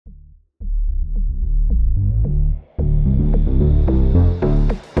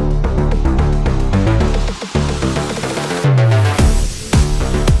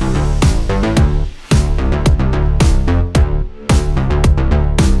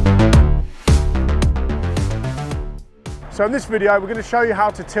So in this video, we're going to show you how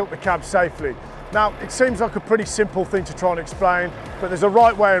to tilt the cab safely. Now, it seems like a pretty simple thing to try and explain, but there's a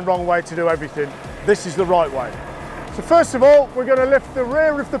right way and wrong way to do everything. This is the right way. So first of all, we're going to lift the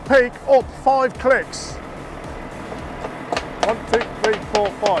rear of the peak up 5 clicks. 1, 2, 3,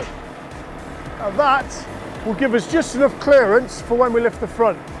 4, 5. Now that will give us just enough clearance for when we lift the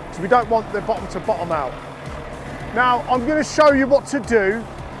front, because we don't want the bottom to bottom out. Now, I'm going to show you what to do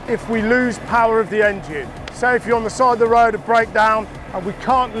if we lose power of the engine. Say if you're on the side of the road, a breakdown, and we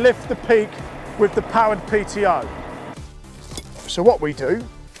can't lift the peak with the powered PTO. So what we do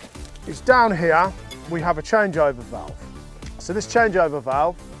is down here, we have a changeover valve. So this changeover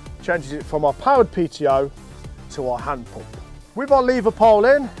valve changes it from our powered PTO to our hand pump. With our lever pole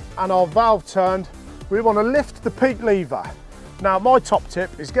in and our valve turned, we want to lift the peak lever. Now my top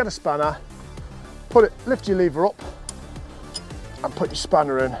tip is get a spanner, lift your lever up and put your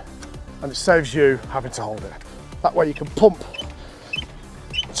spanner in, and it saves you having to hold it. That way you can pump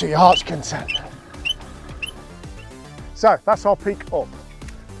to your heart's content. So that's our peak up.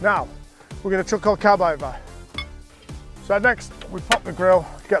 Now we're going to chuck our cab over. So next we pop the grille,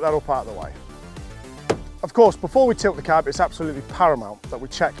 get that up out of the way. Of course, before we tilt the cab, it's absolutely paramount that we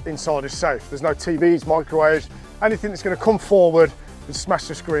check inside is safe. There's no TVs, microwaves, anything that's going to come forward and smash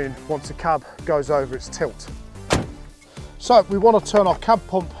the screen once the cab goes over its tilt. So we want to turn our cab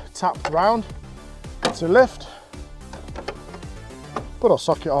pump tap round to lift, put our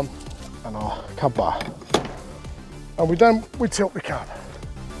socket on and our cab bar, and we tilt the cab.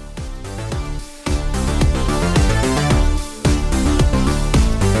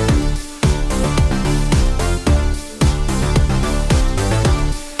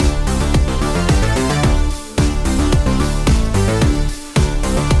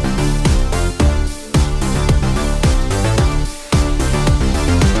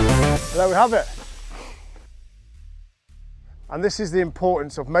 There we have it. And this is the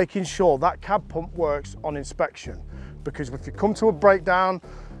importance of making sure that cab pump works on inspection, because if you come to a breakdown,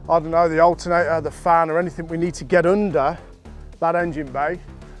 I don't know, the alternator, the fan or anything we need to get under that engine bay,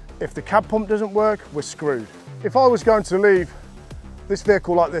 if the cab pump doesn't work, we're screwed. If I was going to leave this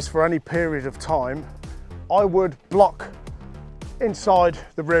vehicle like this for any period of time, I would block inside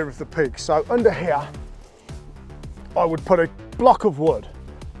the rear of the peak. So under here, I would put a block of wood.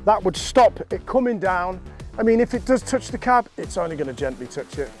 That would stop it coming down. I mean, if it does touch the cab, it's only going to gently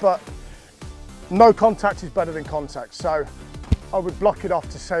touch it, but no contact is better than contact. So I would block it off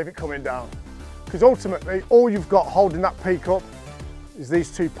to save it coming down. Because ultimately, all you've got holding that peak up is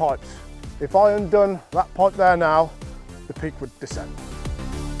these 2 pipes. If I undone that pipe there now, the peak would descend.